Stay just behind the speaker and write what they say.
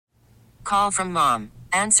Call from mom.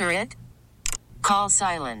 Answer it. Call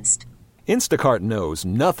silenced. Instacart knows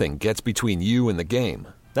nothing gets between you and the game.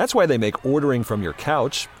 That's why they make ordering from your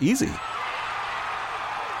couch easy.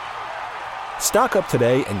 Stock up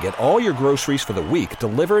today and get all your groceries for the week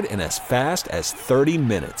delivered in as fast as 30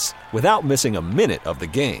 minutes without missing a minute of the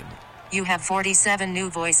game. You have 47 new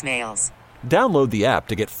voicemails. Download the app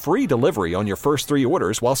to get free delivery on your first 3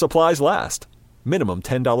 orders while supplies last. Minimum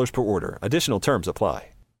 $10 per order. Additional terms apply.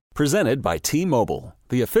 Presented by T-Mobile,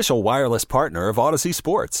 the official wireless partner of Odyssey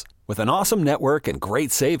Sports. With an awesome network and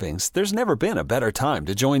great savings, there's never been a better time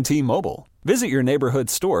to join T-Mobile. Visit your neighborhood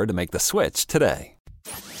store to make the switch today.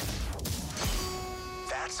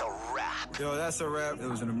 That's a wrap. Yo, that's a wrap. It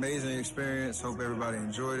was an amazing experience. Hope everybody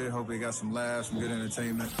enjoyed it. Hope we got some laughs, some good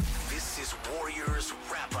entertainment. This is Warriors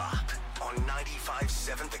Wrap Up on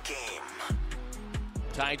 95.7 The Game.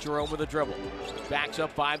 Ty Jerome with a dribble. Backs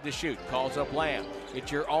up 5 to shoot. Calls up Lamb.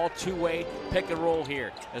 It's your all two-way pick and roll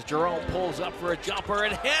here as Jerome pulls up for a jumper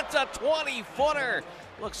and hits a 20-footer.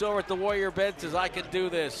 Looks over at the Warrior bench, says, I can do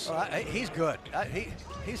this. He's good.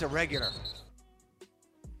 He's a regular.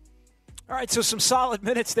 All right, so some solid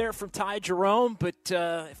minutes there from Ty Jerome, but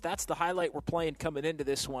if that's the highlight we're playing coming into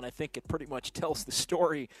this one, I think it pretty much tells the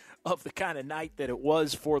story of the kind of night that it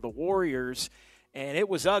was for the Warriors. And it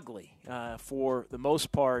was ugly for the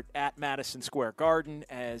most part at Madison Square Garden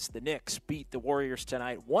as the Knicks beat the Warriors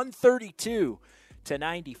tonight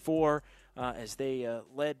 132-94 as they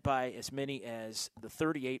led by as many as the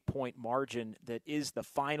 38-point margin that is the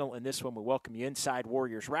final in this one. We welcome you inside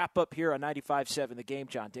Warriors Wrap-Up here on 95.7 The Game.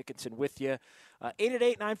 John Dickinson with you.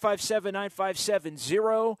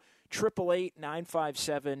 888-957-9570.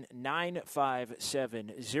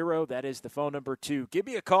 888-957-9570. That is the phone number to give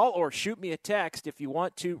me a call or shoot me a text if you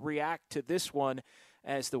want to react to this one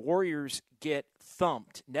as the Warriors get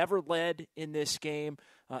thumped. Never led in this game.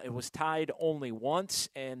 It was tied only once,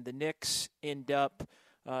 and the Knicks end up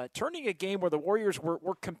turning a game where the Warriors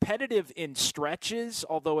were competitive in stretches,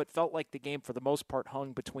 although it felt like the game for the most part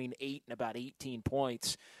hung between 8 and about 18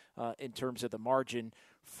 points in terms of the margin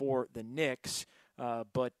for the Knicks.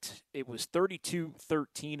 But it was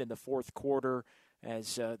 32-13 in the fourth quarter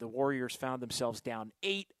as the Warriors found themselves down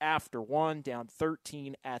 8 after 1, down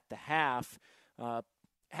 13 at the half.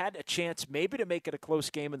 Had a chance maybe to make it a close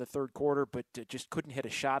game in the third quarter, but just couldn't hit a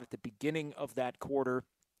shot at the beginning of that quarter.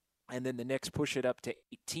 And then the Knicks push it up to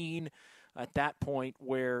 18 at that point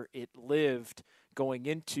where it lived going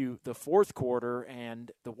into the fourth quarter,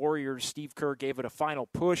 and the Warriors, Steve Kerr gave it a final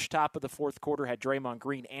push. Top of the fourth quarter had Draymond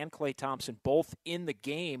Green and Klay Thompson both in the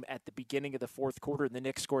game at the beginning of the fourth quarter, and the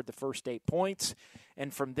Knicks scored the first 8 points.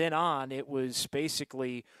 And from then on, it was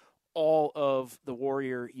basically all of the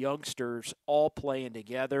Warrior youngsters all playing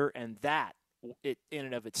together, and that, in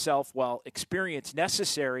and of itself, while experience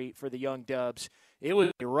necessary for the young Dubs, it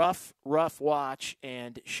was a rough watch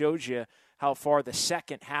and shows you how far the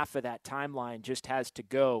second half of that timeline just has to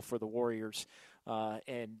go for the Warriors.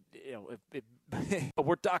 And,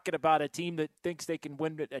 we're talking about a team that thinks they can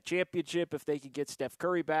win a championship if they can get Steph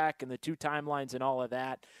Curry back and the 2 timelines and all of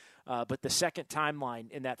that. But the second timeline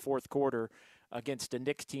in that fourth quarter against a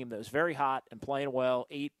Knicks team that was very hot and playing well,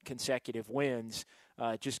 8 consecutive wins,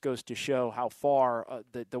 just goes to show how far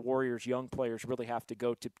the Warriors' young players really have to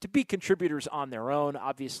go to be contributors on their own,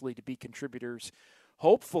 obviously to be contributors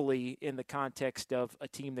hopefully in the context of a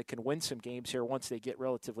team that can win some games here once they get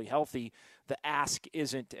relatively healthy. The ask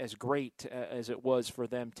isn't as great as it was for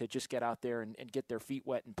them to just get out there and get their feet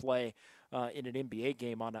wet and play in an NBA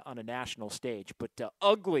game on a national stage. But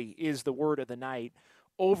ugly is the word of the night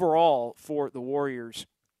overall for the Warriors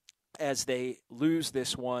as they lose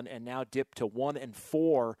this one and now dip to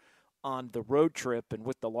 1-4 on the road trip, and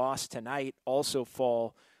with the loss tonight also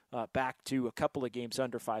fall back to a couple of games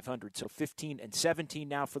under 500. So 15-17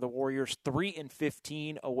 now for the Warriors,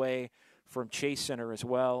 3-15 away from Chase Center as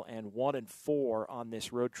well, and 1-4 on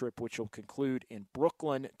this road trip, which will conclude in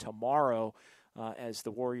Brooklyn tomorrow as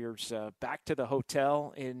the Warriors back to the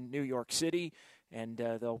hotel in New York City, and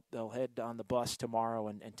they'll head on the bus tomorrow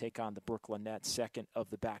and take on the Brooklyn Nets, second of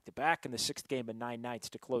the back-to-back, and the 6th game in 9 nights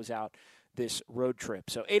to close out this road trip.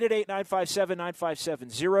 So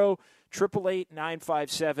 888-957-9570,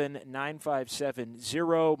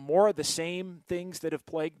 888-957-9570. More of the same things that have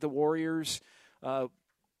plagued the Warriors.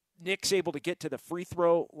 Knicks able to get to the free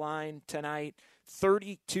throw line tonight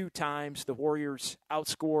 32 times. The Warriors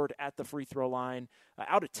outscored at the free throw line,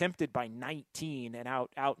 out-attempted by 19 and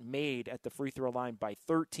outmade at the free throw line by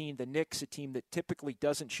 13. The Knicks, a team that typically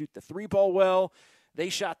doesn't shoot the three ball well, They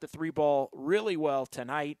shot the three ball really well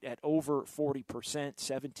tonight at over 40%,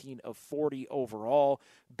 17 of 40 overall.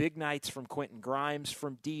 Big nights from Quentin Grimes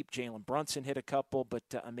from deep. Jalen Brunson hit a couple, but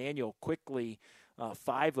Emmanuel Quickley,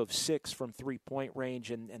 5 of 6 from three-point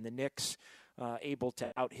range, and the Knicks able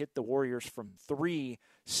to out-hit the Warriors from 3,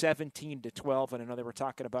 17-12. And I know they were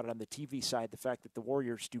talking about it on the TV side, the fact that the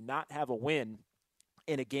Warriors do not have a win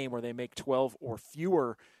in a game where they make 12 or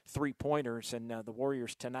fewer three-pointers. And the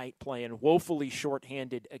Warriors tonight playing woefully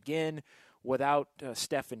shorthanded again without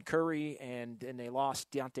Stephen Curry, and they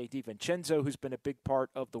lost Dante DiVincenzo, who's been a big part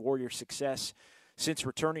of the Warriors' success since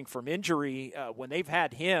returning from injury. When they've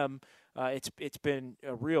had him, it's been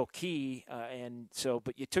a real key.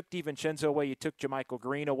 But you took DiVincenzo away, you took JaMychal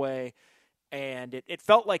Green away, and it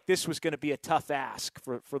felt like this was going to be a tough ask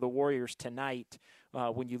for the Warriors tonight.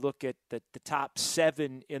 When you look at the top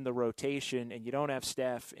 7 in the rotation, and you don't have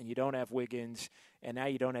Steph, and you don't have Wiggins, and now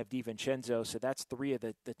you don't have DiVincenzo, so that's 3 of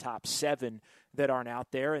the top 7 that aren't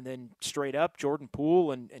out there. And then straight up, Jordan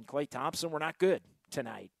Poole and Klay Thompson were not good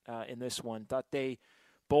tonight in this one. Thought they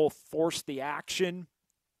both forced the action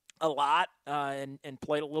a lot and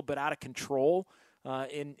played a little bit out of control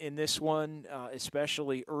in this one,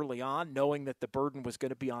 especially early on, knowing that the burden was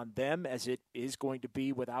going to be on them, as it is going to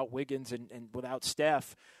be without Wiggins and without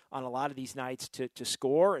Steph on a lot of these nights to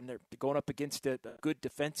score. And they're going up against a good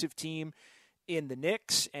defensive team in the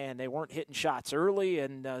Knicks, and they weren't hitting shots early,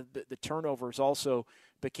 and the turnovers also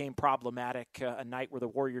became problematic. A night where the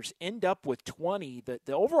Warriors end up with 20.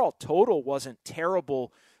 The overall total wasn't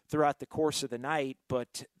terrible throughout the course of the night,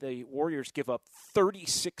 but the Warriors give up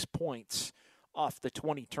 36 points off the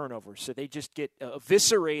 20 turnovers. So they just get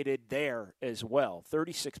eviscerated there as well.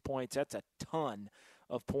 36 points, that's a ton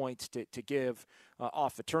of points to give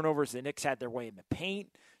off the turnovers. The Knicks had their way in the paint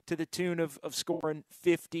to the tune of scoring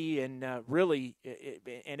 50, and really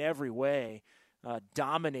in every way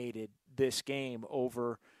dominated this game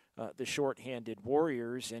over the shorthanded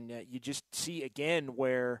Warriors. And you just see again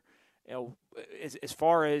where, as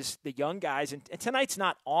far as the young guys, and tonight's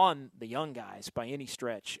not on the young guys by any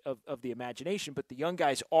stretch of the imagination, but the young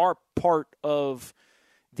guys are part of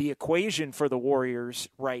the equation for the Warriors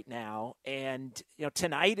right now. And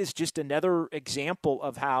tonight is just another example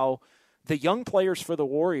of how the young players for the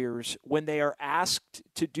Warriors, when they are asked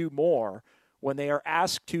to do more, when they are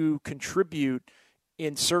asked to contribute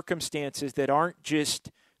in circumstances that aren't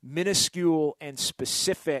just minuscule and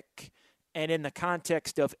specific, and in the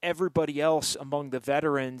context of everybody else among the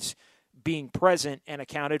veterans being present and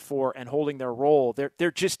accounted for and holding their role,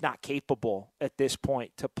 they're just not capable at this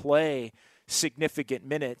point to play significant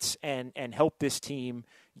minutes and help this team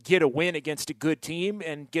get a win against a good team,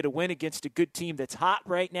 and get a win against a good team that's hot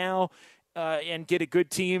right now, and get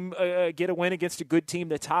a win against a good team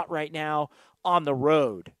that's hot right now on the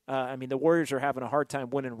road. The Warriors are having a hard time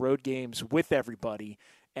winning road games with everybody.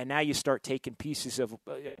 And now you start taking pieces of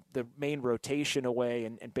the main rotation away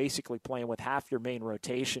and basically playing with half your main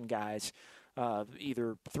rotation guys,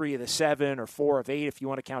 either 3 of the 7 or 4 of 8 if you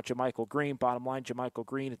want to count JaMychal Green. Bottom line, JaMychal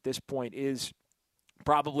Green at this point is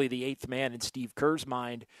probably the 8th man in Steve Kerr's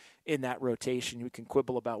mind in that rotation. We can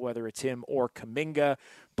quibble about whether it's him or Kuminga,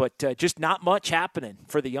 but just not much happening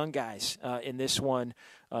for the young guys in this one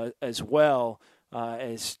as well.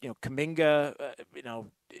 As Kuminga,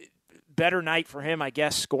 better night for him, I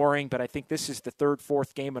guess, scoring, but I think this is the 3rd,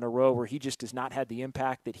 4th game in a row where he just has not had the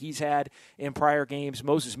impact that he's had in prior games.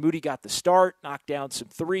 Moses Moody got the start, knocked down some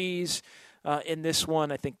threes in this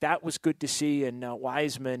one. I think that was good to see, and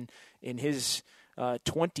Wiseman in his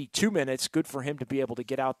 22 minutes, good for him to be able to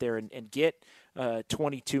get out there and get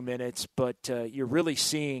 22 minutes, but you're really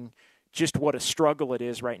seeing just what a struggle it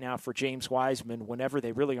is right now for James Wiseman whenever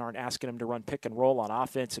they really aren't asking him to run pick and roll on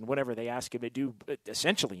offense, and whenever they ask him to do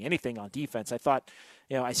essentially anything on defense. I thought,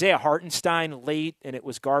 Isaiah Hartenstein late, and it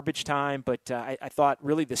was garbage time, but I thought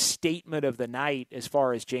really the statement of the night as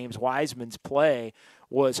far as James Wiseman's play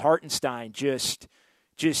was Hartenstein just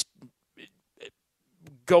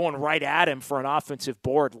going right at him for an offensive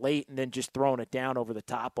board late and then just throwing it down over the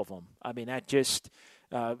top of him. That just –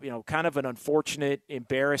 kind of an unfortunate,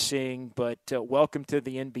 embarrassing, but welcome to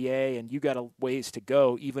the NBA, and you got a ways to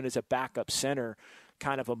go, even as a backup center,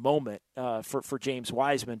 kind of a moment for James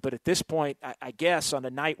Wiseman. But at this point, I guess on a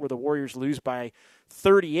night where the Warriors lose by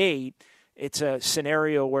 38, it's a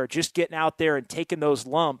scenario where just getting out there and taking those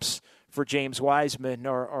lumps for James Wiseman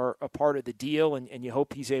are a part of the deal, and you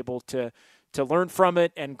hope he's able to learn from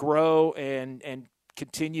it and grow and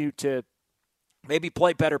continue to maybe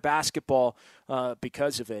play better basketball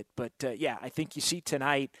because of it. But, I think you see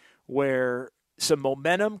tonight where some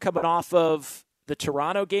momentum coming off of the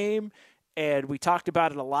Toronto game And we talked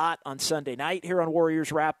about it a lot on Sunday night here on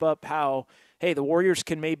Warriors Wrap Up, how, hey, the Warriors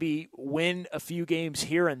can maybe win a few games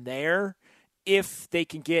here and there if they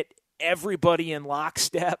can get everybody in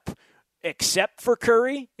lockstep except for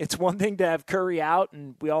Curry. It's one thing to have Curry out,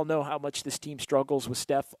 and we all know how much this team struggles with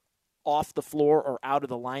Steph off the floor or out of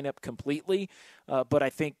the lineup completely. But I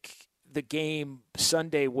think the game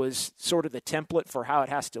Sunday was sort of the template for how it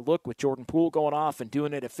has to look, with Jordan Poole going off and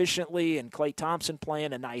doing it efficiently, and Klay Thompson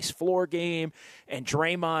playing a nice floor game, and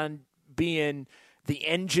Draymond being the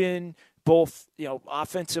engine, both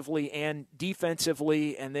offensively and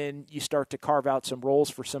defensively. And then you start to carve out some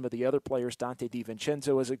roles for some of the other players. Dante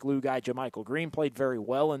DiVincenzo as a glue guy. JaMychal Green played very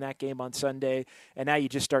well in that game on Sunday. And now you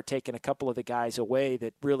just start taking a couple of the guys away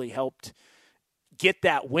that really helped get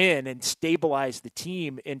that win and stabilize the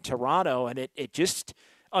team in Toronto. And it just,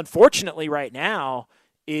 unfortunately right now,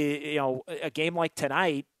 a game like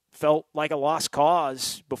tonight felt like a lost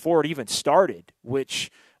cause before it even started,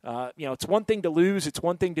 which, it's one thing to lose. It's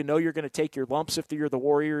one thing to know you're going to take your lumps if you're the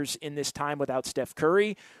Warriors in this time without Steph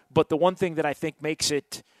Curry. But the one thing that I think makes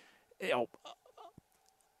it,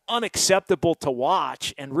 unacceptable to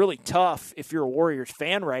watch and really tough if you're a Warriors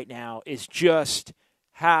fan right now is just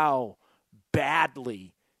how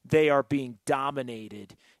badly they are being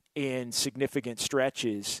dominated in significant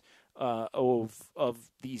stretches of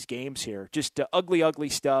these games here. Just ugly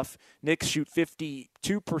stuff. Knicks shoot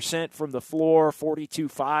 52% from the floor,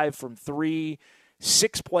 42.5 from three.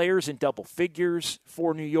 6 players in double figures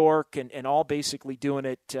for New York, and all basically doing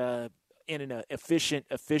it in an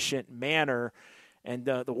efficient manner. And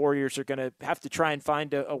the Warriors are going to have to try and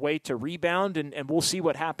find a way to rebound, and we'll see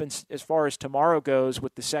what happens as far as tomorrow goes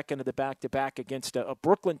with the second of the back-to-back against a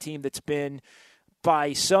Brooklyn team that's been,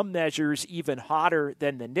 by some measures, even hotter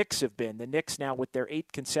than the Knicks have been. The Knicks now with their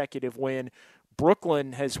 8th consecutive win.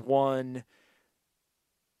 Brooklyn has won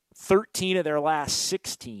 13 of their last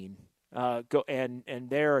 16. And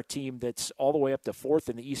they're a team that's all the way up to 4th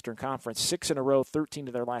in the Eastern Conference. 6 in a row, 13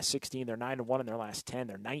 of their last 16. They're 9-1 in their last 10.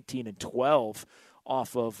 They're 19-12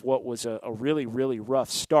 off of what was a really, really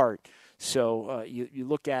rough start. So you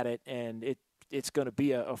look at it, and it's going to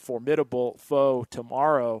be a formidable foe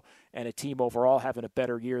tomorrow, and a team overall having a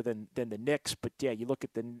better year than the Knicks. But, yeah, you look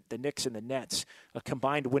at the Knicks and the Nets, a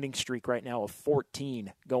combined winning streak right now of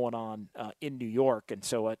 14 going on in New York. And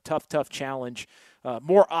so a tough challenge.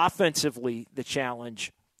 More offensively, the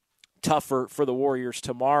challenge tougher for the Warriors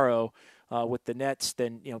tomorrow with the Nets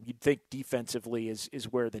than you'd think defensively is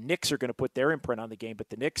where the Knicks are going to put their imprint on the game.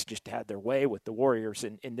 But the Knicks just had their way with the Warriors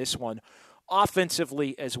in this one.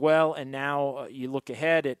 Offensively as well, and now you look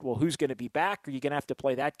ahead at, well, who's going to be back? Are you going to have to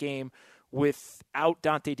play that game without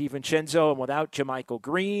Dante DiVincenzo and without JaMychal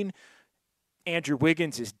Green? Andrew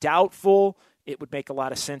Wiggins is doubtful. It would make a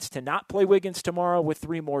lot of sense to not play Wiggins tomorrow with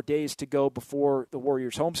 3 more days to go before the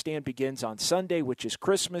Warriors homestand begins on Sunday, which is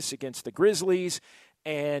Christmas against the Grizzlies.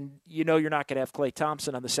 And you're not going to have Klay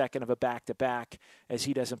Thompson on the second of a back-to-back, as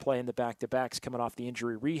he doesn't play in the back-to-backs coming off the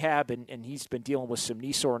injury rehab, and he's been dealing with some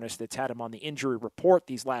knee soreness that's had him on the injury report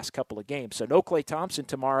these last couple of games. So no Klay Thompson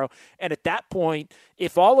tomorrow. And at that point,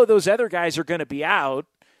 if all of those other guys are going to be out,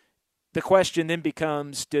 the question then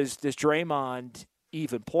becomes, does Draymond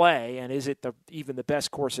even play, and is it even the best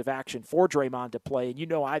course of action for Draymond to play?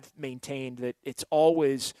 And I've maintained that it's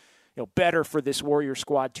always better for this Warrior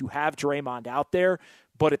squad to have Draymond out there.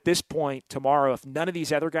 But at this point tomorrow, if none of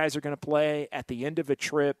these other guys are going to play at the end of a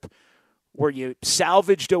trip where you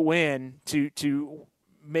salvaged a win to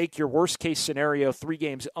make your worst-case scenario 3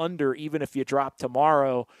 games under, even if you drop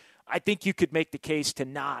tomorrow, I think you could make the case to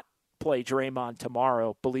not play Draymond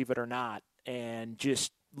tomorrow, believe it or not, and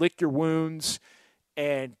just lick your wounds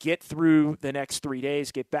and get through the next 3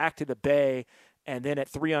 days, get back to the Bay, and then at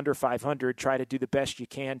 3 under 500, try to do the best you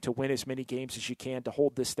can to win as many games as you can to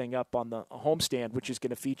hold this thing up on the homestand, which is going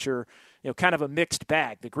to feature, kind of a mixed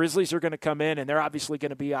bag. The Grizzlies are going to come in, and they're obviously going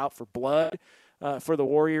to be out for blood for the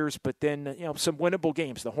Warriors, but then, some winnable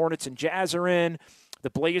games. The Hornets and Jazz are in. The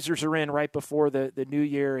Blazers are in right before the new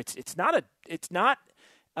year. It's not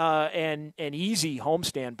an easy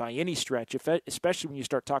homestand by any stretch, especially when you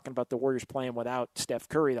start talking about the Warriors playing without Steph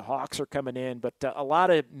Curry. The Hawks are coming in, but a lot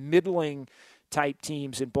of middling type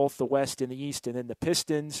teams in both the West and the East, and then the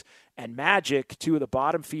Pistons and Magic, 2 of the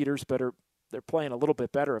bottom feeders, but they're playing a little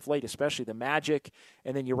bit better of late, especially the Magic,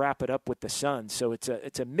 and then you wrap it up with the Suns. So it's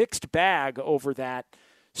a mixed bag over that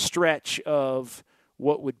stretch of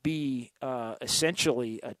what would be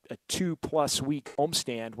essentially a 2+ week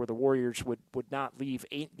homestand, where the Warriors would not leave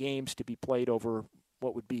 8 games to be played over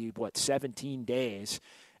what would be 17 days,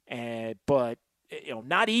 but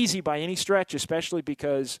not easy by any stretch, especially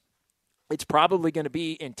because It's probably going to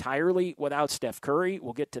be entirely without Steph Curry.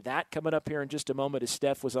 We'll get to that coming up here in just a moment as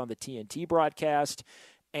Steph was on the TNT broadcast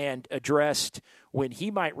and addressed when he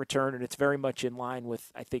might return, and it's very much in line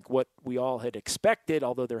with, I think, what we all had expected,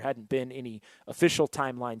 although there hadn't been any official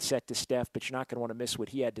timeline set to Steph, but you're not going to want to miss what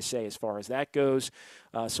he had to say as far as that goes.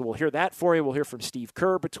 So we'll hear that for you. We'll hear from Steve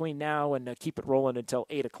Kerr between now and keep it rolling until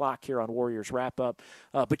 8 o'clock here on Warriors Wrap-Up.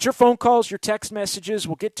 But your phone calls, your text messages,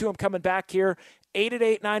 we'll get to them coming back here.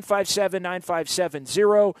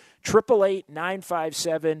 888-957-9570,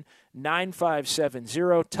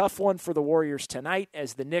 888-957-9570. Tough one for the Warriors tonight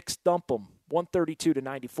as the Knicks dump them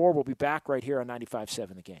 132-94. We'll be back right here on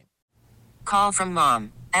 95.7 The Game. Call from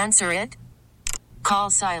mom. Answer it. Call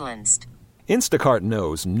silenced. Instacart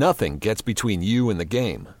knows nothing gets between you and the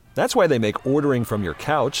game. That's why they make ordering from your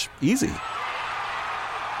couch easy.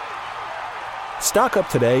 Stock up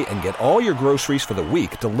today and get all your groceries for the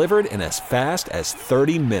week delivered in as fast as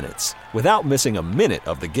 30 minutes without missing a minute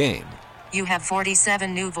of the game. You have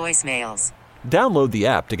 47 new voicemails. Download the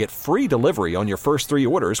app to get free delivery on your first 3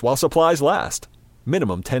 orders while supplies last.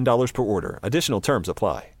 Minimum $10 per order. Additional terms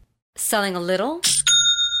apply. Selling a little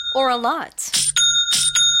or a lot?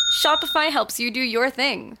 Shopify helps you do your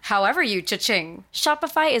thing, however you cha-ching.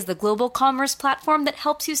 Shopify is the global commerce platform that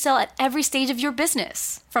helps you sell at every stage of your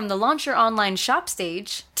business. From the launch your online shop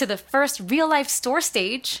stage, to the first real-life store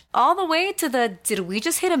stage, all the way to the did we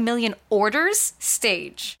just hit 1 million orders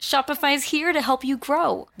stage. Shopify is here to help you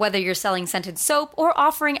grow. Whether you're selling scented soap or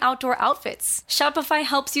offering outdoor outfits, Shopify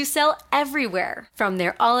helps you sell everywhere. From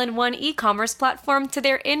their all-in-one e-commerce platform to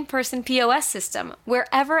their in-person POS system,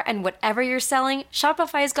 wherever and whatever you're selling,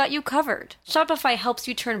 Shopify's got you covered. Shopify helps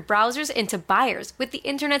you turn browsers into buyers with the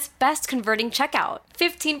internet's best converting checkout.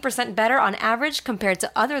 15% better on average compared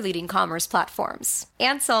to other leading commerce platforms.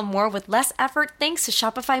 And sell more with less effort thanks to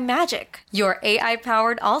Shopify Magic, your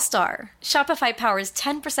AI-powered all-star. Shopify powers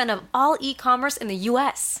 10% of all e-commerce in the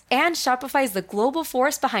U.S. And Shopify is the global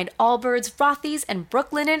force behind Allbirds, Rothy's, and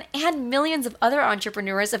Brooklinen, and millions of other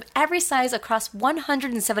entrepreneurs of every size across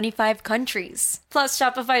 175 countries. Plus,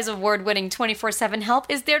 Shopify's award-winning 24/7 help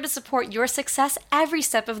is there to support your success every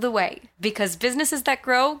step of the way. Because businesses that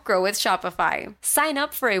grow, grow with Shopify. Sign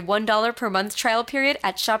up for a $1 per month trial period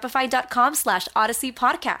at shopify.com/Odyssey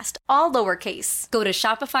Podcast, all lowercase. Go to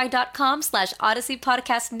shopify.com/Odyssey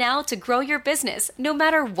Podcast now to grow your business, no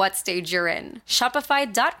matter what stage you're in.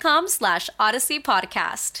 Shopify.com/Odyssey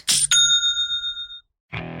Podcast.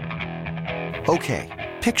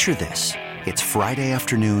 Okay, picture this. It's Friday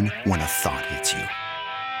afternoon when a thought hits you.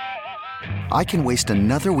 I can waste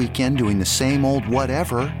another weekend doing the same old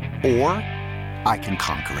whatever, or I can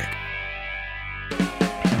conquer it.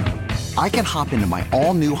 I can hop into my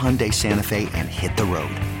all-new Hyundai Santa Fe and hit the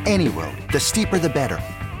road. Any road. The steeper, the better.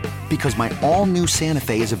 Because my all-new Santa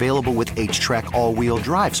Fe is available with H-Track all-wheel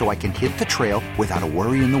drive, so I can hit the trail without a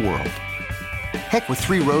worry in the world. Heck, with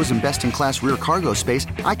 3 rows and best-in-class rear cargo space,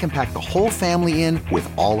 I can pack the whole family in with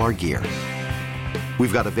all our gear.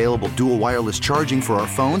 We've got available dual wireless charging for our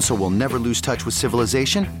phones, so we'll never lose touch with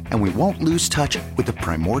civilization, and we won't lose touch with the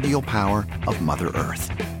primordial power of Mother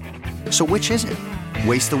Earth. So which is it?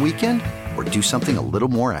 Waste the weekend or do something a little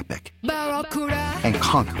more epic? And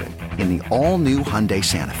conquer it in the all-new Hyundai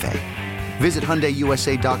Santa Fe. Visit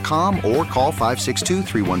HyundaiUSA.com or call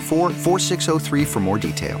 562-314-4603 for more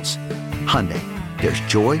details. Hyundai, there's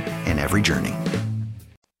joy in every journey.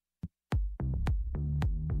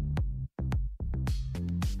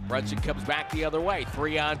 Brunson comes back the other way.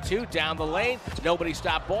 3-on-2, down the lane. Nobody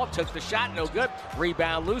stopped ball. Took the shot, no good.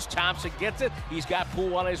 Rebound loose. Thompson gets it. He's got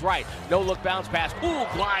Poole on his right. No-look bounce pass. Poole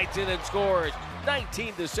glides in and scores.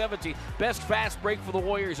 19-17. Best fast break for the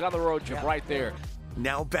Warriors on the road trip right there.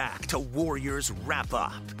 Now back to Warriors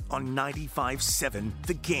Wrap-Up on 95.7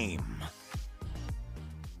 The Game.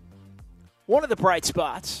 One of the bright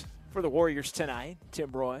spots for the Warriors tonight,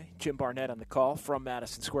 Tim Roy, Jim Barnett on the call from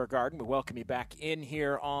Madison Square Garden. We welcome you back in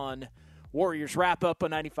here on Warriors Wrap-Up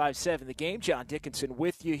on 95.7 The Game. John Dickinson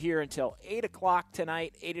with you here until 8 o'clock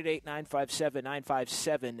tonight,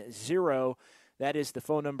 888-957-9570. That is the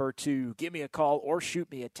phone number to give me a call or shoot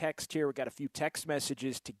me a text here. We've got a few text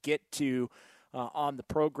messages to get to on the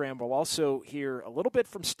program. We'll also hear a little bit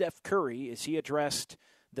from Steph Curry as he addressed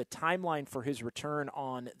the timeline for his return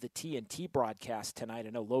on the TNT broadcast tonight.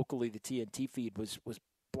 I know locally the TNT feed was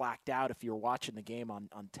blacked out if you were watching the game on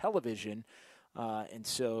television, and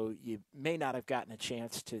so you may not have gotten a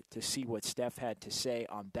chance to see what Steph had to say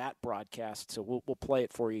on that broadcast. So we'll play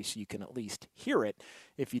it for you so you can at least hear it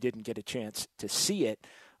if you didn't get a chance to see it.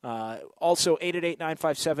 Also,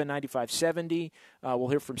 888-957-9570. We'll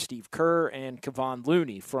hear from Steve Kerr and Kevon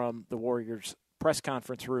Looney from the Warriors press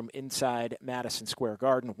conference room inside Madison Square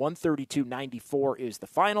Garden. 132-94 is the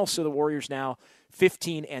final. So the Warriors now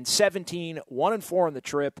 15-17, 1-4 on the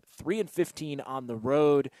trip, 3-15 on the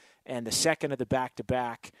road, and the second of the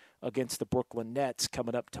back-to-back against the Brooklyn Nets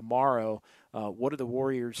coming up tomorrow. What do the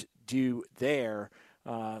Warriors do there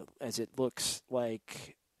as it looks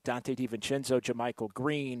like Dante DiVincenzo, JaMychal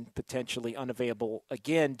Green potentially unavailable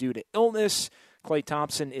again due to illness. Klay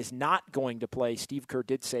Thompson is not going to play. Steve Kerr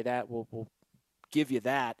did say that. We'll give you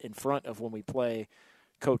that in front of when we play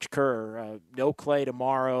Coach Kerr. No Klay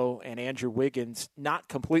tomorrow, and Andrew Wiggins not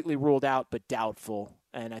completely ruled out but doubtful.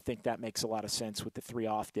 And I think that makes a lot of sense with the 3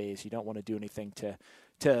 off days. You don't want to do anything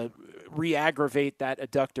to re-aggravate that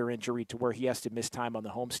adductor injury to where he has to miss time on the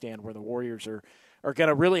homestand, where the Warriors are going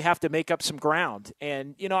to really have to make up some ground.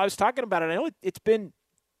 And, I was talking about it. I know it's been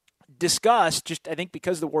discussed, just I think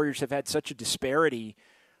because the Warriors have had such a disparity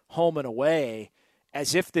home and away,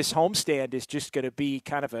 as if this homestand is just going to be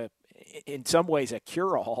kind of in some ways, a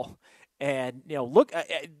cure-all. And, look,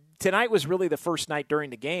 tonight was really the first night during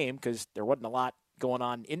the game because there wasn't a lot going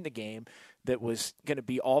on in the game that was going to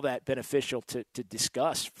be all that beneficial to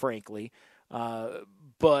discuss, frankly.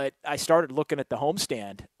 But I started looking at the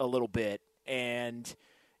homestand a little bit, and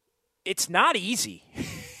it's not easy.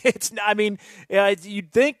 It's not,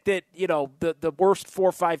 you'd think that, the worst 4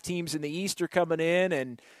 or 5 teams in the East are coming in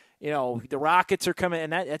and, the Rockets are coming,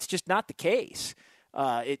 and that's just not the case.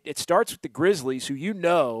 It starts with the Grizzlies,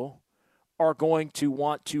 who are going to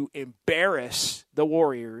want to embarrass the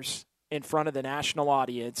Warriors in front of the national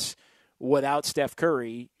audience without Steph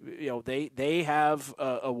Curry. They have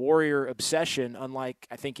a Warrior obsession unlike,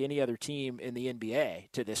 I think, any other team in the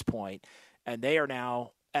NBA to this point, and they are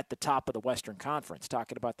now at the top of the Western Conference,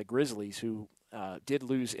 talking about the Grizzlies, who did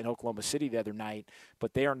lose in Oklahoma City the other night,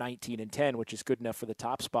 but they are 19-10, which is good enough for the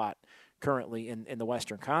top spot currently in the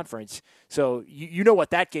Western Conference. So you know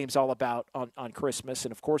what that game's all about on Christmas,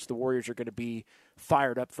 and of course the Warriors are going to be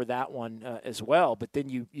fired up for that one as well. But then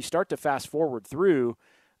you start to fast forward through.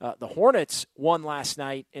 The Hornets won last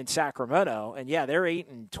night in Sacramento, and yeah, they're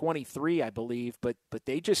 8-23, I believe, but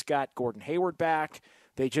they just got Gordon Hayward back.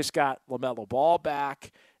 They just got LaMelo Ball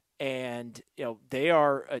back, and they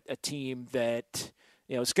are a team that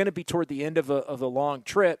it's going to be toward the end of a long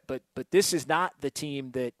trip. But this is not the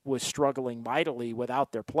team that was struggling mightily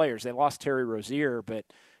without their players. They lost Terry Rozier,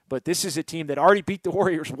 but this is a team that already beat the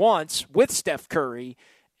Warriors once with Steph Curry,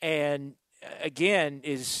 and again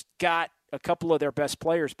is got a couple of their best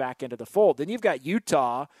players back into the fold. Then you've got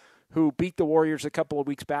Utah, who beat the Warriors a couple of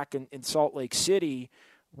weeks back in Salt Lake City,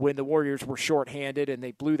 when the Warriors were shorthanded and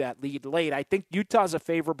they blew that lead late. I think Utah's a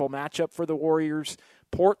favorable matchup for the Warriors.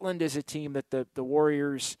 Portland is a team that the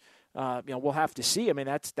Warriors, we'll have to see.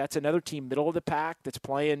 That's another team middle of the pack that's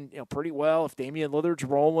playing pretty well. If Damian Lillard's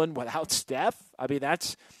rolling without Steph,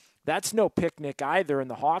 that's no picnic either. And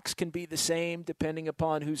the Hawks can be the same depending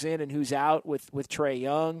upon who's in and who's out with Trae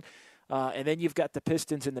Young. And then you've got the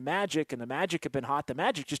Pistons and the Magic, and the Magic have been hot. The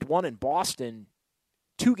Magic just won in Boston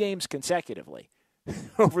 2 games consecutively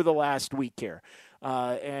over the last week here.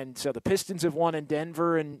 And so the Pistons have won in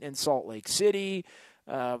Denver and Salt Lake City.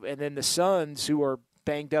 And then the Suns, who are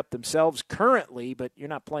banged up themselves currently, but you're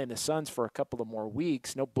not playing the Suns for a couple of more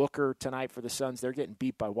weeks. No Booker tonight for the Suns. They're getting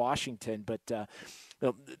beat by Washington. But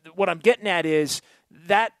what I'm getting at is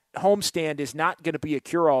that homestand is not going to be a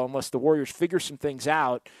cure-all unless the Warriors figure some things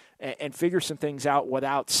out and figure some things out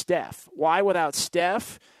without Steph. Why without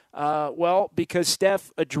Steph? Well, because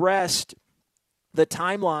Steph addressed the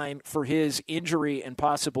timeline for his injury and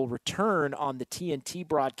possible return on the TNT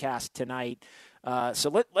broadcast tonight.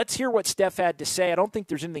 So let's hear what Steph had to say. I don't think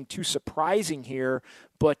there's anything too surprising here,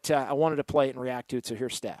 but I wanted to play it and react to it, so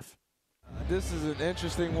here's Steph. This is an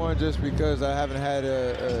interesting one just because I haven't had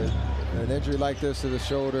an injury like this to the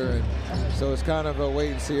shoulder, and so it's kind of a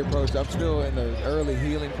wait-and-see approach. I'm still in the early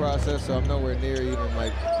healing process, so I'm nowhere near even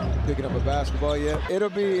like picking up a basketball yet. It'll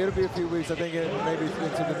be a few weeks. I think maybe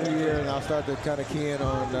into the new year, and I'll start to kind of key in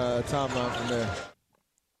on timeline from there.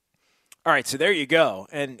 All right, so there you go,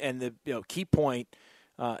 and the key point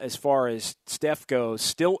as far as Steph goes,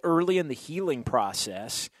 still early in the healing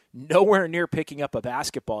process, nowhere near picking up a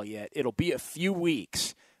basketball yet. It'll be a few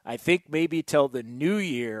weeks, I think maybe till the new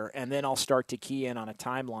year, and then I'll start to key in on a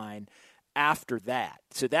timeline after that.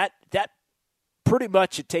 So that pretty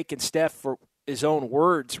much had taken Steph for his own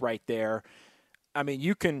words right there.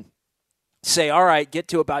 You can say, all right, get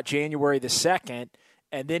to about January the 2nd,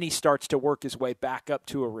 and then he starts to work his way back up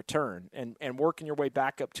to a return. And working your way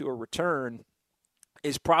back up to a return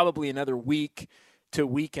is probably another week to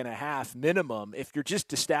week and a half minimum. If you're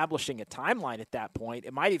just establishing a timeline at that point,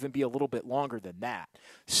 it might even be a little bit longer than that.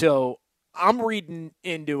 So I'm reading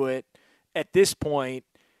into it at this point,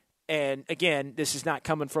 and again, this is not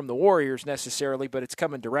coming from the Warriors necessarily, but it's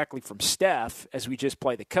coming directly from Steph as we just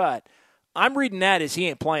play the cut. I'm reading that as he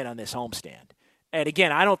ain't playing on this homestand. And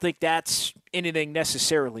again, I don't think that's anything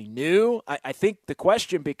necessarily new. I think the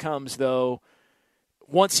question becomes, though,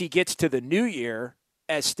 once he gets to the new year,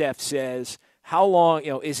 as Steph says, how long,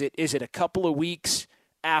 is it a couple of weeks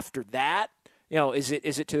after that? Is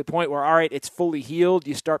it to the point where, all right, it's fully healed,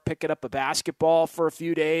 you start picking up a basketball for a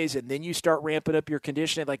few days, and then you start ramping up your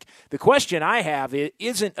conditioning? Like, the question I have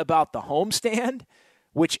isn't about the homestand,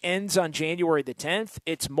 which ends on January the 10th.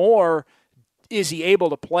 It's more, is he able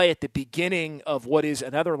to play at the beginning of what is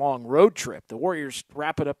another long road trip? The Warriors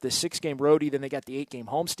wrapping up the 6-game roadie, then they got the 8-game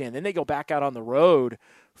homestand. Then they go back out on the road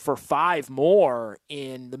for 5 more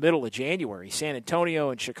in the middle of January. San Antonio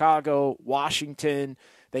and Chicago, Washington.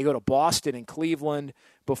 They go to Boston and Cleveland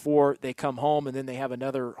before they come home, and then they have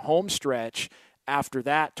another home stretch after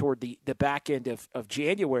that toward the back end of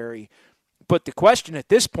January. But the question at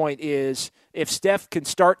this point is, if Steph can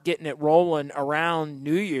start getting it rolling around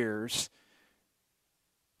New Year's,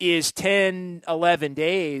 is 10, 11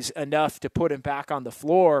 days enough to put him back on the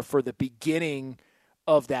floor for the beginning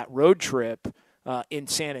of that road trip in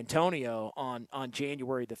San Antonio on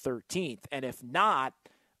January the 13th? And if not,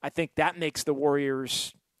 I think that makes the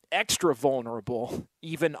Warriors extra vulnerable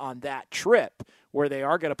even on that trip, where they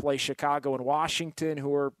are going to play Chicago and Washington,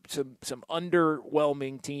 who are some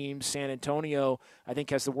underwhelming teams. San Antonio, I think,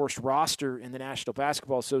 has the worst roster in the National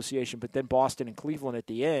Basketball Association, but then Boston and Cleveland at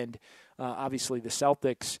the end. Obviously, the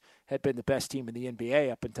Celtics had been the best team in the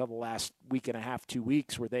NBA up until the last week and a half, 2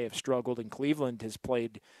 weeks, where they have struggled, and Cleveland has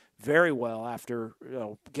played very well after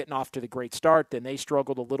getting off to the great start. Then they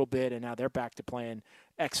struggled a little bit, and now they're back to playing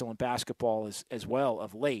excellent basketball as well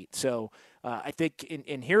of late. So I think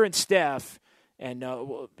in hearing Steph, and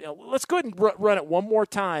let's go ahead and run it one more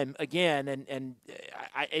time again. And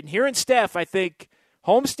hearing Steph, I think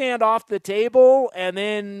homestand off the table, and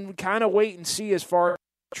then kind of wait and see as far as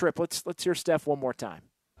trip. Let's hear Steph one more time.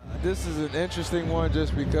 This is an interesting one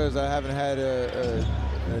just because I haven't had an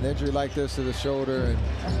injury like this to the shoulder, and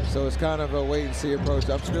so it's kind of a wait-and-see approach.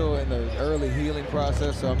 I'm still in the early healing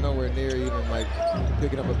process, so I'm nowhere near even like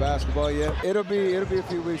picking up a basketball yet. It'll be a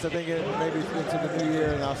few weeks. I think maybe into the new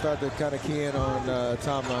year, and I'll start to kind of key in on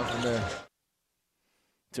timeline from there.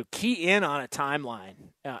 So key in on a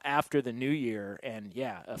timeline after the new year, and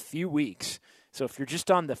a few weeks. So if you're just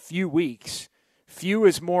on the few weeks, few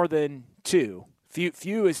is more than 2.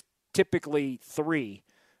 Few is typically 3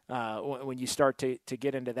 when you start to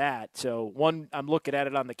get into that. So I'm looking at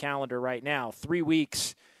it on the calendar right now. 3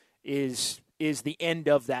 weeks is the end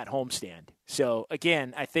of that homestand. So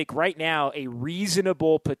again, I think right now a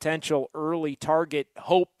reasonable potential early target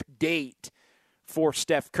hope date for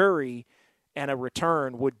Steph Curry and a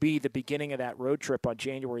return would be the beginning of that road trip on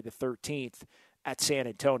January the 13th at San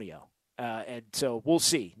Antonio. And so we'll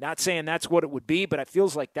see. Not saying that's what it would be, but it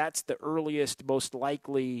feels like that's the earliest, most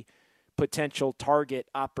likely potential target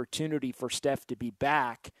opportunity for Steph to be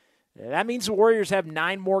back. That means the Warriors have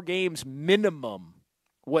 9 more games minimum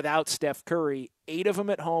without Steph Curry, 8 of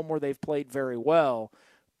them at home where they've played very well.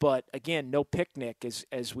 But, again, no picnic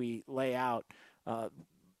as we lay out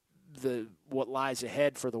what lies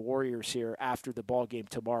ahead for the Warriors here after the ball game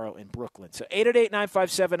tomorrow in Brooklyn. So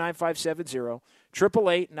 888-957-9570,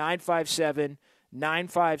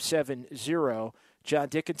 888-957-9570. John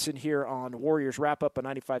Dickinson here on Warriors Wrap-Up on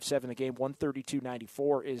 95.7. The game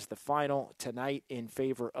 132-94 is the final tonight in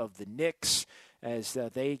favor of the Knicks as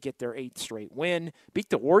they get their 8th straight win. Beat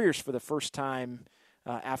the Warriors for the first time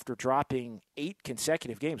after dropping 8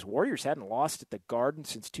 consecutive games. Warriors hadn't lost at the Garden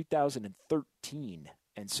since 2013.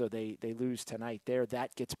 And so they lose tonight there.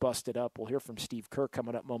 That gets busted up. We'll hear from Steve Kerr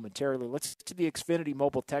coming up momentarily. Let's get to the Xfinity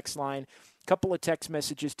mobile text line. A couple of text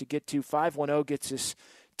messages to get to. 510 gets us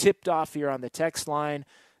tipped off here on the text line.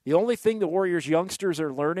 The only thing the Warriors youngsters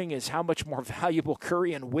are learning is how much more valuable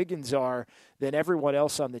Curry and Wiggins are than everyone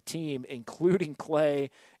else on the team, including Clay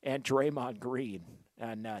and Draymond Green.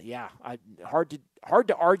 And, hard to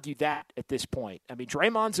argue that at this point. I mean,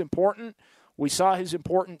 Draymond's important. We saw his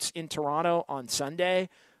importance in Toronto on Sunday.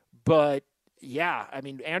 But,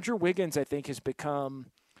 Andrew Wiggins, I think, has become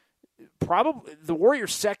probably the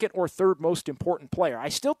Warriors' second or third most important player. I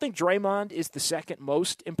still think Draymond is the second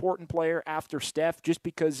most important player after Steph just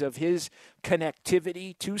because of his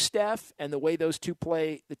connectivity to Steph and the way those two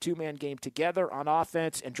play the two-man game together on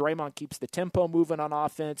offense, and Draymond keeps the tempo moving on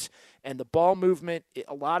offense and the ball movement.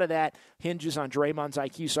 A lot of that hinges on Draymond's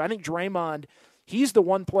IQ. So I think Draymond, he's the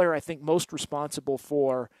one player I think most responsible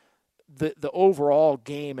for the overall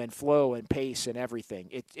game and flow and pace and everything.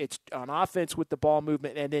 It's on offense with the ball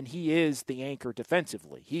movement, and then he is the anchor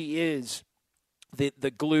defensively. He is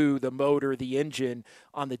the glue, the motor, the engine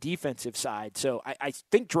on the defensive side. So I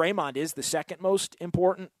think Draymond is the second most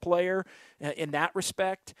important player in that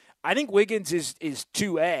respect. I think Wiggins is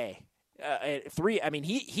 2A. 3, I mean,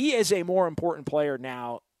 he is a more important player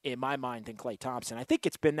now in my mind than Klay Thompson. I think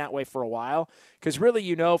it's been that way for a while because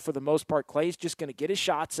really, for the most part, Klay's just going to get his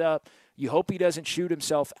shots up. You hope he doesn't shoot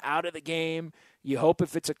himself out of the game. You hope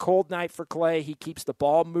if it's a cold night for Klay, he keeps the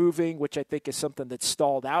ball moving, which I think is something that's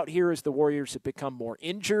stalled out here as the Warriors have become more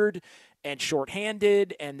injured and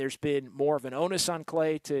shorthanded, and there's been more of an onus on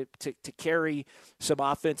Klay to carry some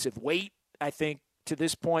offensive weight, I think, to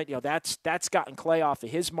this point. That's gotten Klay off of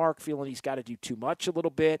his mark, feeling he's got to do too much a little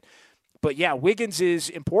bit. But, yeah, Wiggins is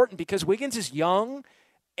important because Wiggins is young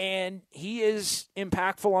and he is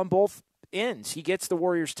impactful on both ends. He gets the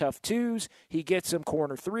Warriors tough twos. He gets them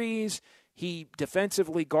corner threes. He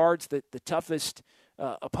defensively guards the toughest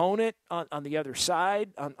opponent on the other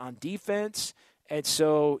side on defense. And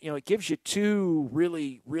so, it gives you two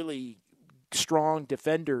really, really strong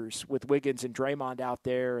defenders with Wiggins and Draymond out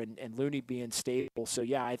there and Looney being stable. So,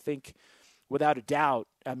 yeah, I think without a doubt,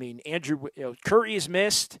 I mean, Andrew, Curry is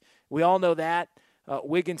missed. We all know that.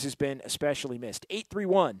 Wiggins has been especially missed.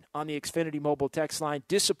 831 on the Xfinity mobile text line.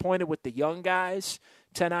 Disappointed with the young guys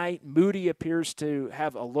tonight. Moody appears to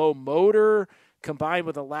have a low motor combined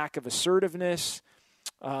with a lack of assertiveness.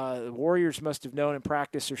 The Warriors must have known in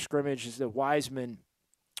practice or scrimmages that Wiseman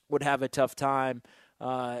would have a tough time.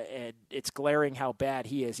 And it's glaring how bad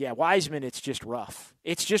he is. Yeah, Wiseman, it's just rough.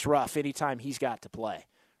 It's just rough anytime he's got to play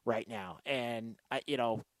right now. And,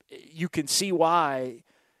 you can see why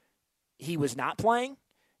he was not playing.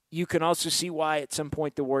 You can also see why at some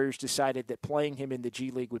point the Warriors decided that playing him in the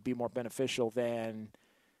G League would be more beneficial than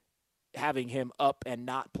having him up and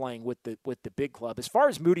not playing with the big club. As far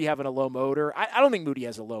as Moody having a low motor, I don't think Moody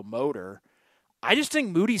has a low motor. I just think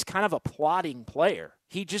Moody's kind of a plodding player.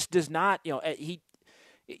 He just does not,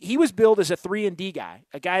 he was billed as a 3-and-D guy,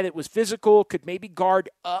 a guy that was physical, could maybe guard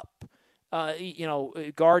up,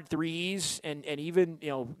 guard threes and even,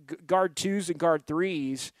 guard twos and guard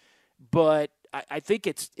threes. But I think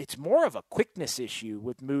it's more of a quickness issue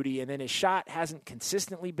with Moody, and then his shot hasn't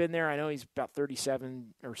consistently been there. I know he's about 37%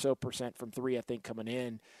 or so from three, I think, coming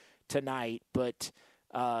in tonight. But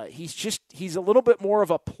he's a little bit more of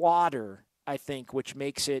a plodder, I think, which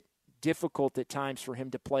makes it difficult at times for him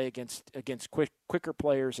to play against quicker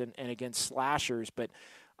players and against slashers. But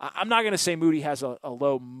I'm not going to say Moody has a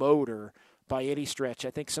low motor by any stretch.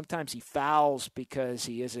 I think sometimes he fouls because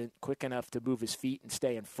he isn't quick enough to move his feet and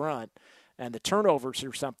stay in front. And the turnovers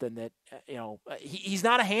are something that, he's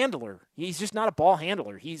not a handler. He's just not a ball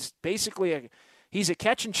handler. He's basically he's a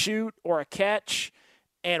catch and shoot or a catch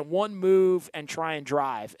and one move and try and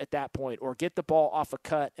drive at that point, or get the ball off a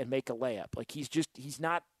cut and make a layup. Like he's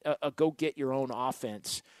not a go get your own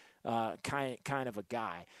offense kind of a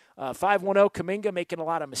guy. 510 Kuminga making a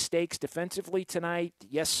lot of mistakes defensively tonight.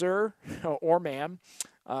 Yes, sir, or ma'am.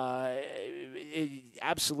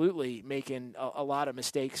 Absolutely making a lot of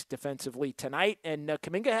mistakes defensively tonight. And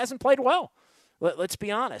Kuminga hasn't played well. Let's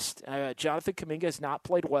be honest. Jonathan Kuminga has not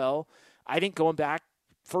played well. I think going back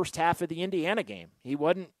first half of the Indiana game, he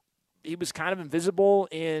was kind of invisible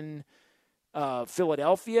in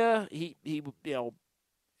Philadelphia. He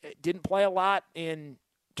didn't play a lot in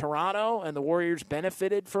Toronto, and the Warriors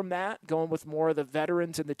benefited from that, going with more of the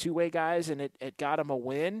veterans and the two-way guys, and it got him a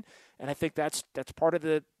win. And I think that's part of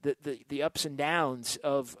the ups and downs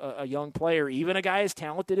of a young player, even a guy as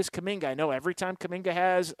talented as Kuminga. I know every time Kuminga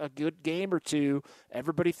has a good game or two,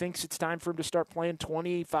 everybody thinks it's time for him to start playing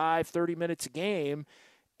 25, 30 minutes a game,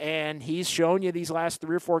 and he's shown you these last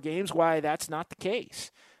 3 or 4 games why that's not the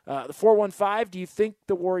case. The 415, do you think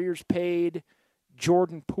the Warriors paid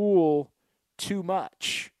Jordan Poole too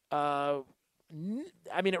much? I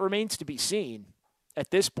mean, it remains to be seen at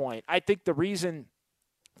this point. I think the reason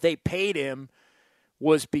they paid him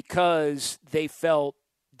was because they felt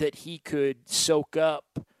that he could soak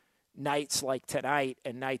up nights like tonight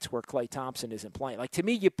and nights where Klay Thompson isn't playing. Like, to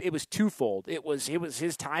me, it was twofold. It was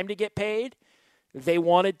his time to get paid. They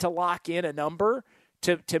wanted to lock in a number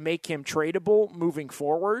to make him tradable moving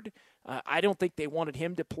forward. I don't think they wanted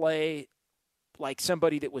him to play like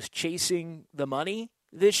somebody that was chasing the money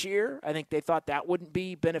this year. I think they thought that wouldn't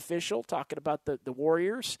be beneficial, talking about the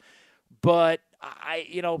Warriors. But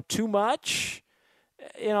too much,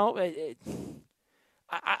 I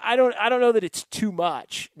don't know that it's too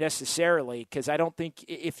much necessarily, because I don't think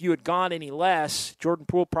if you had gone any less, Jordan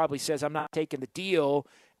Poole probably says, I'm not taking the deal,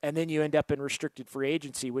 and then you end up in restricted free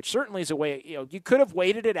agency, which certainly is a way, you could have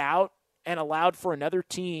waited it out and allowed for another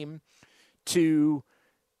team to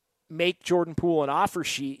make Jordan Poole an offer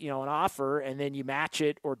sheet, an offer, and then you match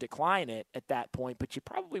it or decline it at that point. But you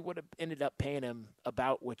probably would have ended up paying him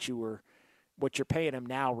about what you're paying him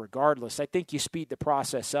now regardless. I think you speed the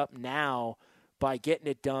process up now by getting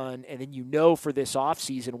it done, and then for this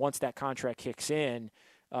offseason, once that contract kicks in,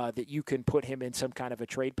 that you can put him in some kind of a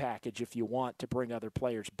trade package if you want to bring other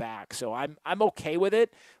players back. So I'm okay with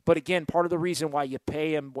it. But again, part of the reason why you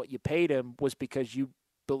pay him what you paid him was because you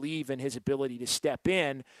believe in his ability to step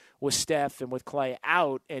in with Steph and with Clay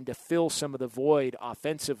out and to fill some of the void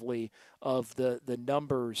offensively of the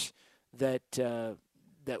numbers that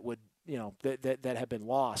would that have been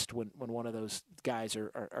lost when one of those guys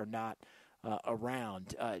are not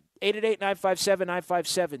around.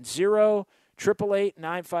 888-957-9570.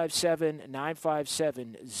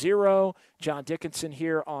 888-957-9570. John Dickinson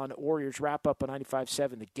here on Warriors Wrap Up on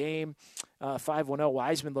 95.7 The Game. 510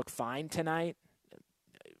 Wiseman looked fine tonight.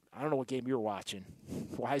 I don't know what game you were watching.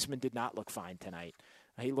 Wiseman did not look fine tonight.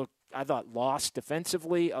 He looked, I thought, lost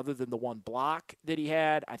defensively other than the one block that he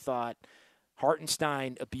had. I thought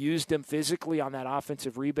Hartenstein abused him physically on that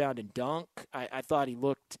offensive rebound and dunk. I thought he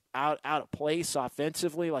looked out of place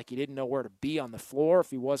offensively, like he didn't know where to be on the floor if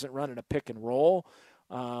he wasn't running a pick and roll.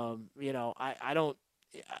 I don't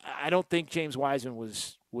think James Wiseman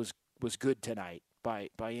was good tonight by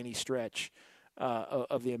any stretch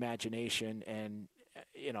of the imagination. And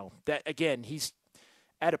that again, he's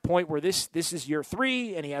at a point where this is year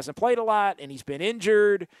 3 and he hasn't played a lot and he's been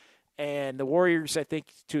injured. And the Warriors, I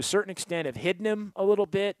think, to a certain extent, have hidden him a little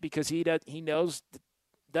bit because he knows it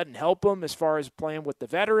doesn't help him as far as playing with the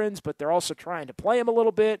veterans, but they're also trying to play him a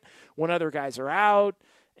little bit when other guys are out.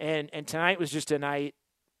 And tonight was just a night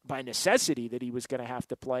by necessity that he was going to have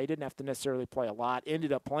to play. Didn't have to necessarily play a lot.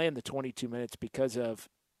 Ended up playing the 22 minutes because of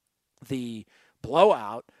the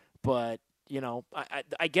blowout. But,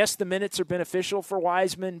 I guess the minutes are beneficial for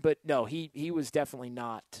Wiseman, but no, he was definitely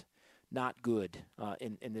not good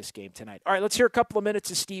in this game tonight. All right, let's hear a couple of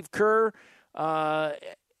minutes of Steve Kerr as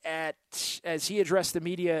he addressed the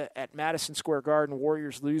media at Madison Square Garden.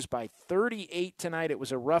 Warriors lose by 38 tonight. It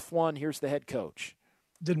was a rough one. Here's the head coach.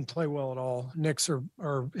 Didn't play well at all. Knicks are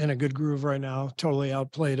in a good groove right now, totally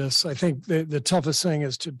outplayed us. I think the toughest thing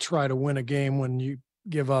is to try to win a game when you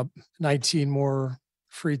give up 19 more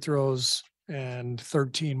free throws and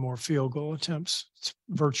 13 more field goal attempts. It's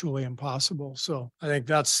virtually impossible. So I think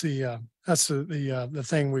that's the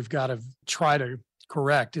thing we've got to try to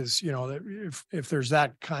correct is, that if there's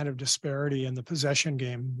that kind of disparity in the possession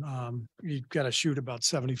game, you've got to shoot about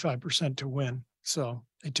 75% to win. So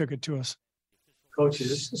they took it to us. Coach, is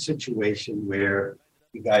this a situation where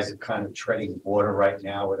you guys are kind of treading water right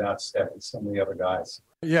now without Steph and some of the other guys?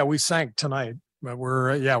 Yeah, we sank tonight, but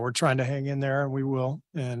we're trying to hang in there and we will.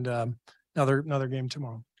 And, another game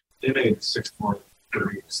tomorrow. They made 6 more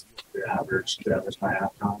threes. The average by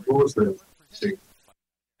halftime. What was the thing?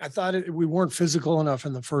 I thought we weren't physical enough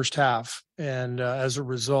in the first half, and as a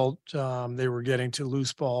result, they were getting to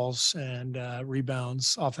loose balls and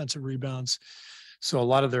rebounds, offensive rebounds. So a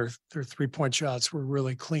lot of their 3-point shots were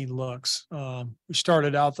really clean looks. We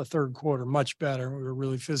started out the third quarter much better. We were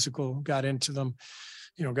really physical, got into them,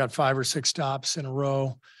 got 5 or 6 stops in a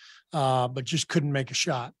row. But just couldn't make a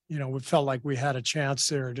shot. We felt like we had a chance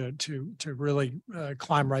there to really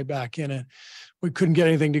climb right back in it. We couldn't get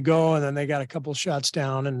anything to go, and then they got a couple shots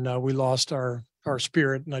down, and we lost our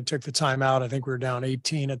spirit. And I took the timeout. I think we were down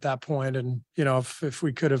 18 at that point, and if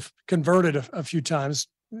we could have converted a few times,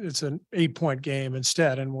 it's an 8-point game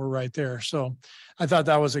instead, and we're right there. So I thought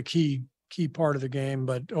that was a key part of the game.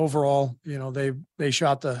 But overall, they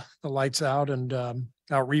shot the lights out and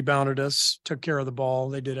out rebounded us, took care of the ball.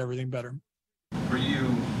 They did everything better. Were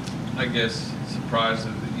you, I guess, surprised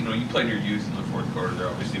that, you played your youth in the fourth quarter. They're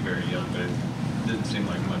obviously very young, but it didn't seem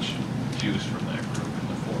like much juice from that group in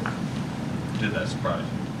the fourth. Did that surprise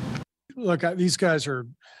you? Look,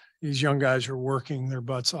 these young guys are working their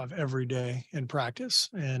butts off every day in practice.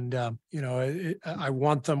 And, I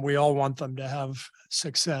want them, we all want them to have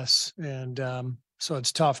success. And so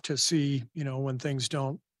it's tough to see, when things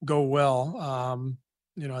don't go well.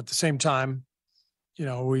 At the same time,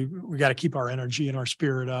 we got to keep our energy and our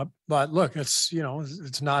spirit up. But look, it's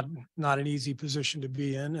not an easy position to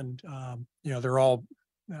be in. And, they're all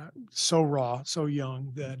so raw, so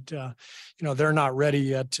young that, they're not ready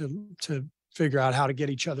yet to figure out how to get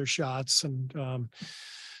each other shots. And,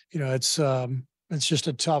 it's just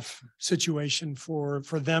a tough situation for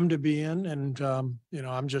them to be in. And,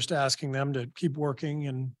 I'm just asking them to keep working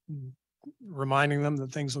and reminding them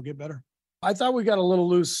that things will get better. I thought we got a little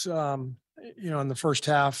loose, in the first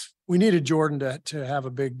half. We needed Jordan to have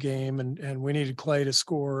a big game, and we needed Klay to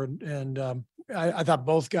score. And I thought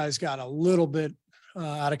both guys got a little bit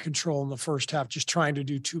out of control in the first half, just trying to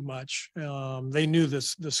do too much. They knew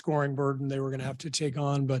the scoring burden they were going to have to take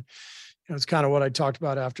on, but it's kind of what I talked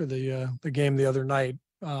about after the game the other night.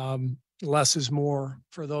 Less is more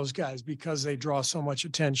for those guys because they draw so much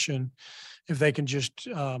attention. If they can just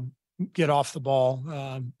get off the ball,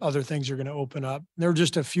 other things are going to open up. There were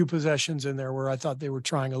just a few possessions in there where I thought they were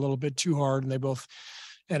trying a little bit too hard, and they both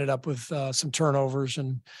ended up with some turnovers.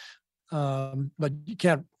 And but you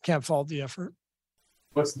can't fault the effort.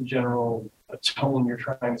 What's the general tone you're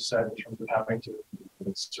trying to set in terms of having to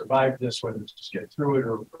survive this, whether it's just get through it,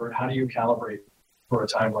 or how do you calibrate for a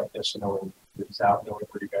time like this, knowing it's out, knowing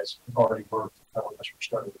where you guys already worked, how much we're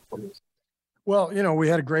starting before this? Well, we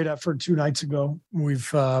had a great effort 2 nights ago. We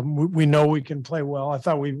know we can play well. I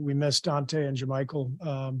thought we missed Dante and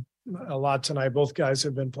JaMychal a lot tonight. Both guys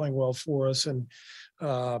have been playing well for us. And,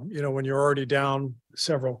 when you're already down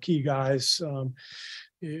several key guys,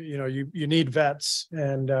 you need vets,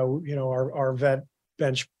 and our vet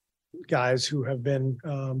bench guys who have been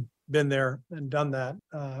there and done that,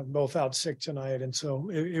 both out sick tonight. And so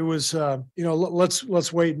it was,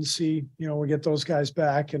 let's wait and see, we get those guys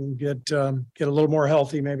back and get a little more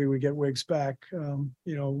healthy. Maybe we get Wiggs back, the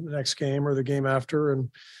next game or the game after, and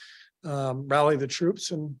rally the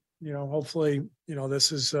troops. And, hopefully,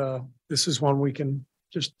 this is one we can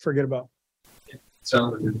just forget about.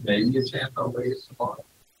 Sounds like maybe a chance on Wiggs tomorrow.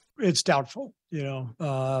 It's doubtful,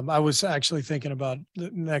 I was actually thinking about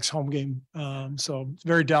the next home game. So it's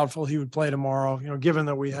very doubtful he would play tomorrow, given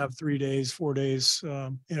that we have 3 days, 4 days,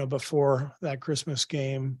 before that Christmas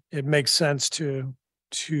game. It makes sense to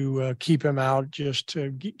keep him out, just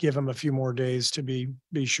to give him a few more days to be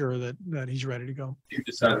sure that he's ready to go. You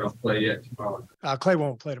decided on play yet tomorrow? Klay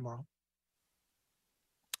won't play tomorrow.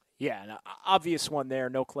 Yeah, an obvious one there,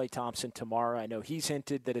 no Klay Thompson tomorrow. I know he's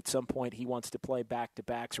hinted that at some point he wants to play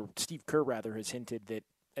back-to-backs, or Steve Kerr, rather, has hinted that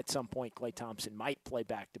at some point Klay Thompson might play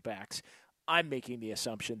back-to-backs. I'm making the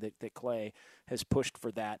assumption that Klay has pushed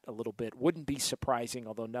for that a little bit. Wouldn't be surprising,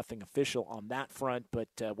 although nothing official on that front. But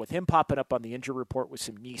with him popping up on the injury report with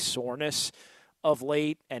some knee soreness of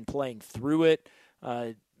late and playing through it,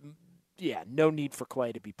 no need for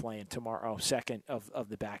Klay to be playing tomorrow, second of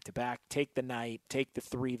the back-to-back. Take the night, take the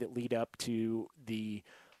 3 that lead up to the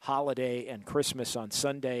holiday and Christmas on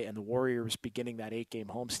Sunday, and the Warriors beginning that 8-game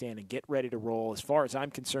homestand, and get ready to roll. As far as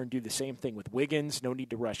I'm concerned, do the same thing with Wiggins. No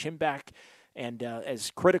need to rush him back. And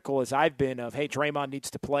as critical as I've been of, hey, Draymond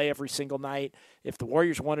needs to play every single night, if the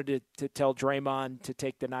Warriors wanted to tell Draymond to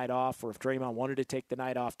take the night off, or if Draymond wanted to take the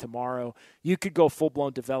night off tomorrow, you could go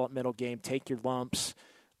full-blown developmental game, take your lumps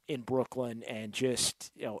in Brooklyn, and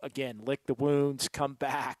just, again, lick the wounds, come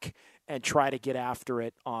back, and try to get after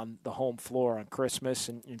it on the home floor on Christmas,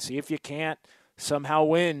 and see if you can't somehow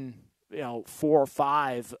win, 4 or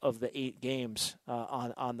 5 of the 8 games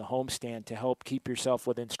on the homestand to help keep yourself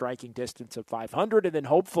within striking distance of 500. And then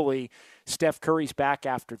hopefully Steph Curry's back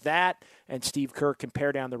after that, and Steve Kerr can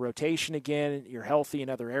pare down the rotation again. You're healthy in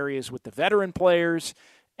other areas with the veteran players,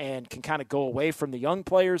 and can kind of go away from the young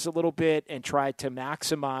players a little bit and try to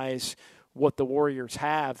maximize what the Warriors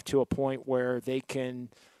have to a point where they can,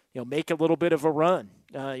 make a little bit of a run,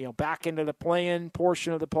 back into the play-in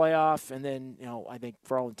portion of the playoff. And then, I think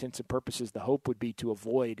for all intents and purposes, the hope would be to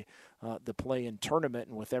avoid the play-in tournament.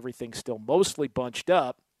 And with everything still mostly bunched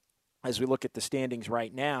up, as we look at the standings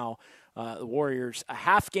right now, the Warriors a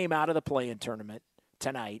half game out of the play-in tournament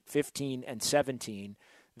tonight, 15-17.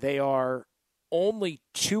 They are only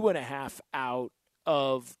 2.5 out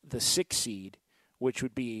of the 6 seed, which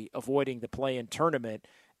would be avoiding the play-in tournament,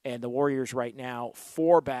 and the Warriors right now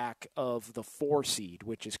 4 back of the 4 seed,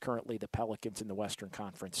 which is currently the Pelicans in the Western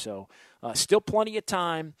Conference. So still plenty of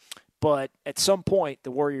time, but at some point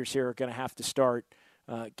the Warriors here are going to have to start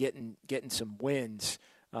getting some wins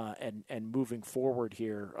and moving forward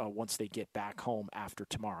here once they get back home after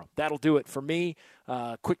tomorrow. That'll do it for me.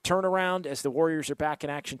 Quick turnaround as the Warriors are back in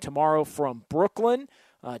action tomorrow from Brooklyn.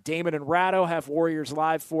 Damon and Ratto have Warriors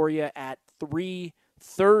Live for you at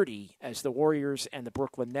 3:30 as the Warriors and the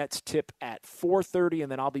Brooklyn Nets tip at 4:30,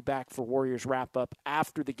 and then I'll be back for Warriors wrap-up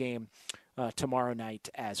after the game tomorrow night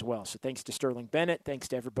as well. So thanks to Sterling Bennett. Thanks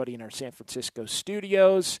to everybody in our San Francisco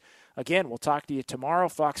studios. Again, we'll talk to you tomorrow.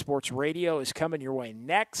 Fox Sports Radio is coming your way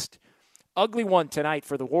next. Ugly one tonight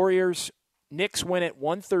for the Warriors. Knicks win it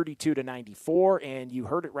 132-94, and you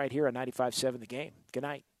heard it right here on 95.7 The Game. Good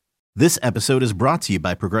night. This episode is brought to you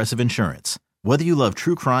by Progressive Insurance. Whether you love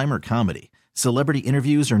true crime or comedy, celebrity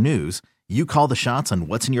interviews or news, you call the shots on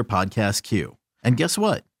what's in your podcast queue. And guess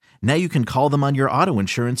what? Now you can call them on your auto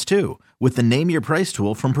insurance too with the Name Your Price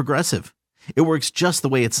tool from Progressive. It works just the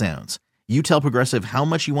way it sounds. You tell Progressive how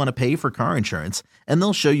much you want to pay for car insurance, and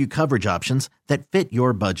they'll show you coverage options that fit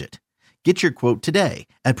your budget. Get your quote today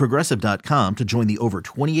at Progressive.com to join the over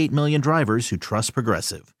 28 million drivers who trust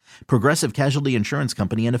Progressive. Progressive Casualty Insurance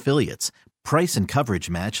Company and Affiliates. Price and coverage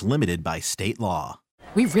match limited by state law.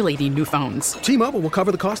 We really need new phones. T-Mobile will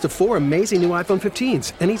cover the cost of 4 amazing new iPhone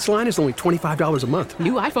 15s, and each line is only $25 a month.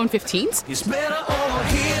 New iPhone 15s? It's better over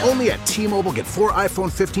here. Only at T-Mobile, get 4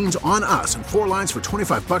 iPhone 15s on us and 4 lines for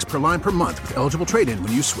 $25 per line per month with eligible trade-in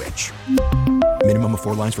when you switch. Minimum of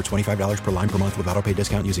 4 lines for $25 per line per month with autopay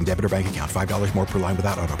discount using debit or bank account. $5 more per line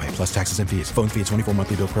without autopay, plus taxes and fees. Phone fee at 24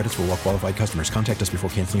 monthly bill credits for well-qualified customers. Contact us before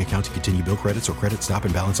canceling account to continue bill credits or credit stop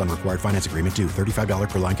and balance on required finance agreement due. $35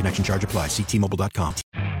 per line connection charge applies. See T-Mobile.com.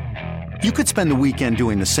 You could spend the weekend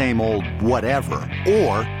doing the same old whatever,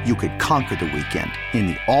 or you could conquer the weekend in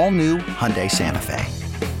the all-new Hyundai Santa Fe.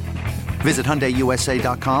 Visit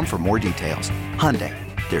HyundaiUSA.com for more details. Hyundai,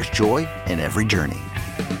 there's joy in every journey.